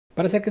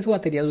Para hacer que su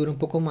batería dure un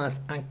poco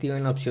más,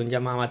 activan la opción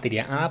llamada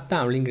batería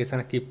adaptable, ingresan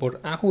aquí por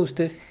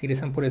ajustes,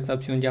 ingresan por esta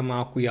opción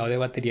llamada cuidado de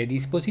batería y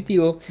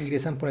dispositivo,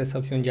 ingresan por esta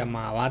opción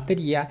llamada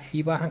batería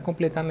y bajan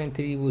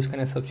completamente y buscan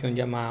esta opción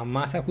llamada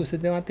más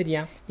ajustes de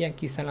batería, y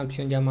aquí está la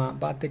opción llamada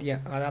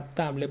batería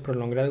adaptable,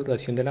 prolonga la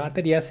duración de la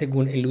batería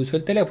según el uso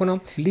del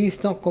teléfono.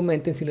 Listo,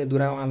 comenten si les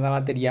dura más la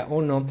batería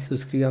o no,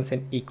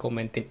 suscríbanse y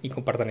comenten y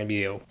compartan el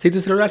video. Si tu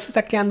celular se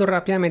está quedando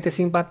rápidamente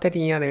sin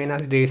batería,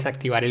 deben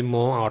desactivar el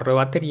modo ahorro de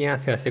batería.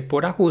 Se hace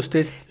por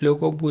ajustes,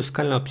 luego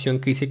buscan la opción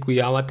que dice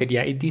cuidado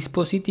batería y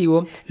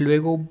dispositivo,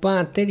 luego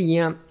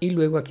batería y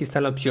luego aquí está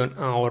la opción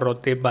ahorro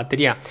de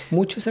batería.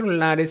 Muchos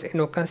celulares en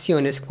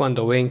ocasiones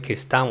cuando ven que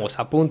estamos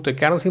a punto de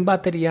quedarnos sin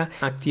batería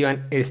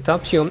activan esta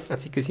opción,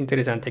 así que es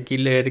interesante aquí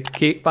leer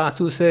qué va a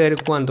suceder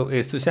cuando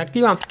esto se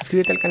activa.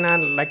 Suscríbete al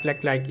canal,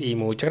 like y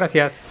muchas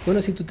gracias.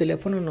 Bueno, si tu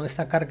teléfono no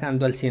está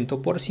cargando al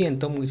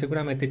 100%, muy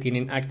seguramente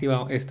tienen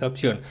activado esta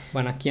opción.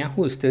 Van aquí a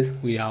ajustes,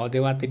 cuidado de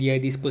batería y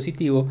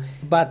dispositivo,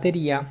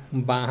 batería,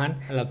 bajan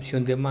a la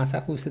opción de más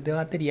ajustes de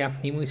batería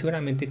y muy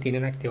seguramente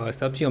tienen activado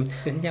esta opción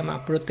que se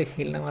llama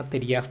proteger la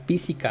batería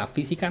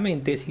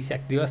físicamente. Si se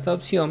activa esta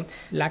opción,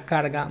 la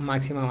carga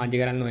máxima va a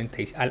llegar al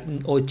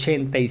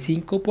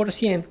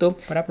 85%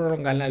 para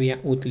prolongar la vida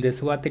útil de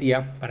su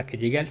batería. Para que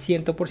llegue al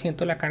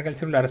 100% la carga del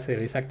celular se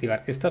debe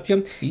desactivar esta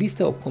opción y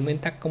listo.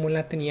 Comenta cómo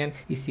la tenían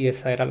y si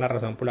esa era la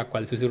razón por la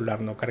cual su celular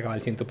no cargaba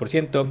al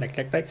 100%.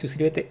 Like,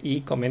 suscríbete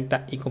y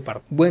comenta y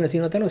comparte. Bueno, si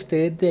notan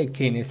ustedes de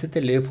que en este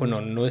teléfono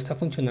no está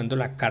funcionando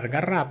la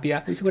carga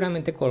rápida, y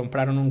seguramente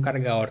compraron un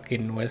cargador que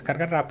no es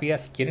carga rápida.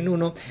 Si quieren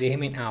uno,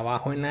 déjenme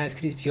abajo en la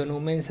descripción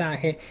un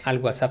mensaje al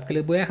WhatsApp que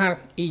les voy a dejar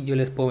y yo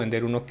les puedo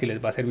vender uno que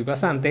les va a servir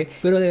bastante,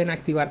 pero deben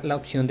activar la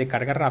opción de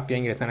carga rápida.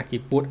 Ingresan aquí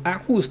por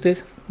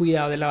ajustes,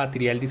 cuidado de la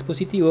batería del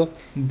dispositivo,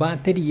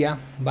 batería,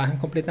 bajan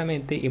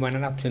completamente y van a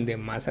la opción de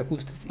más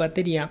ajustes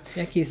batería,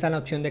 y aquí está la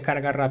opción de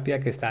carga rápida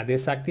que está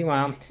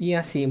desactivada, y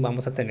así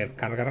vamos a tener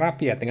carga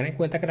rápida. Tengan en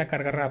cuenta que la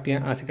carga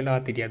rápida hace que la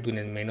batería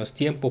dure menos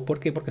tiempo. ¿Por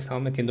qué? Porque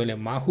estamos metiéndole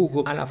más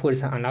jugo a la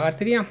fuerza a la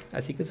batería.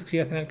 Así que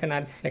suscríbanse al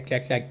canal,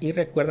 like, y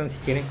recuerden, si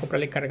quieren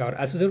comprarle cargador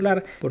a su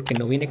celular porque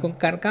no viene con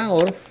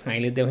cargador,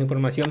 ahí les dejo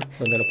información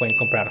donde lo pueden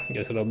comprar.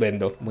 Yo se los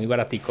vendo muy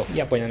baratico y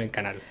apoyan el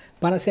canal.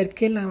 Para hacer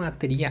que la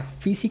batería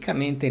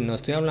físicamente, no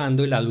estoy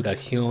hablando de la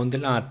duración de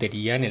la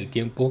batería en el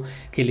tiempo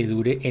que le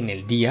dure en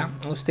el día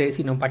a ustedes,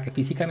 sino para que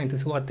físicamente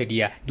su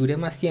batería dure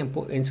más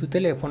tiempo en su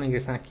teléfono,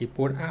 ingresan aquí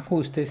por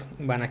ajustes,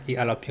 van aquí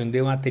a la opción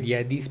de batería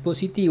de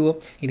dispositivo,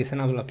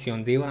 ingresan a la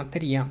opción de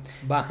batería,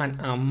 bajan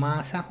a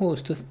más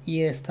ajustes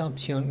y esta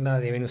opción la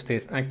deben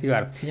ustedes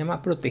activar. Se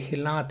llama proteger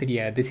la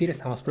batería, es decir,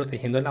 estamos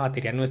protegiendo la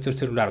batería de nuestro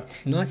celular,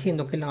 no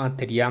haciendo que la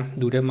batería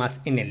dure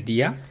más en el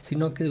día,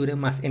 sino que dure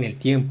más en el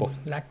tiempo.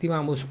 La activamos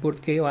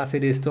porque va a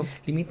hacer esto,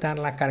 limitar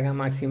la carga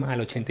máxima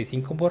al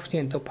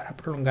 85% para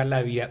prolongar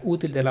la vida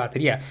útil de la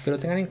batería. Pero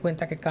tengan en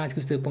cuenta que cada vez que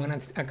ustedes pongan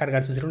a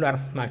cargar su celular,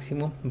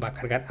 máximo va a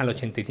cargar al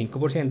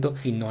 85%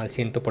 y no al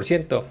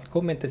 100%.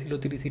 Comenten si lo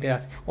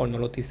utilizarás o no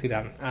lo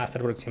utilizarán. Hasta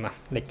la próxima.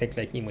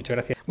 Like y muchas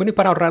gracias. Bueno, y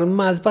para ahorrar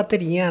más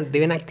batería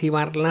deben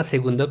activar la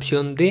segunda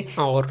opción de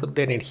ahorro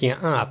de energía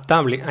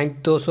adaptable. Hay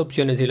dos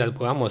opciones y las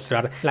voy a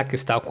mostrar. La que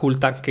está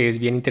oculta, que es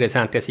bien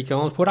interesante, así que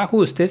vamos por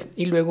ajustes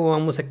y luego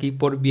vamos aquí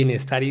por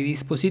bienestar y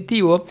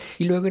dispositivo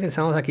y luego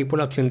ingresamos aquí por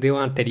la opción de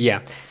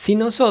batería. Si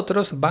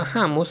nosotros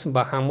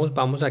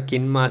vamos aquí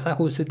en más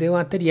ajustes de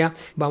batería,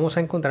 vamos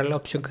a encontrar la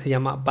opción que se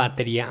llama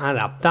batería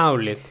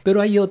adaptable,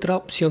 pero hay otra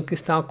opción que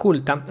está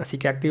oculta, así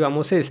que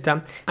activamos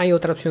esta. Hay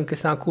otra opción que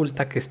está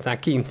oculta que está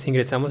aquí. Si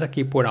ingresamos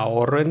aquí por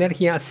ahorro de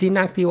energía sin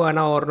activar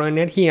ahorro de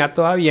energía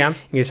todavía,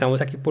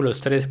 ingresamos aquí por los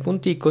tres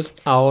punticos,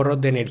 ahorro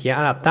de energía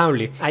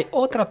adaptable. Hay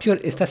otra opción,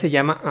 esta se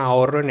llama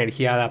ahorro de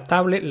energía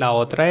adaptable, la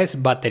otra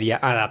es batería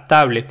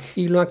adaptable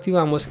y lo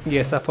activamos y de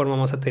esta forma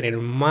vamos a tener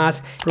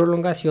más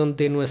prolongación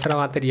de nuestra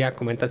batería.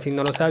 Comenta si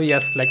no lo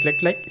sabías,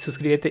 like,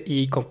 suscríbete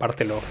y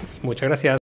compártelo. Muchas gracias.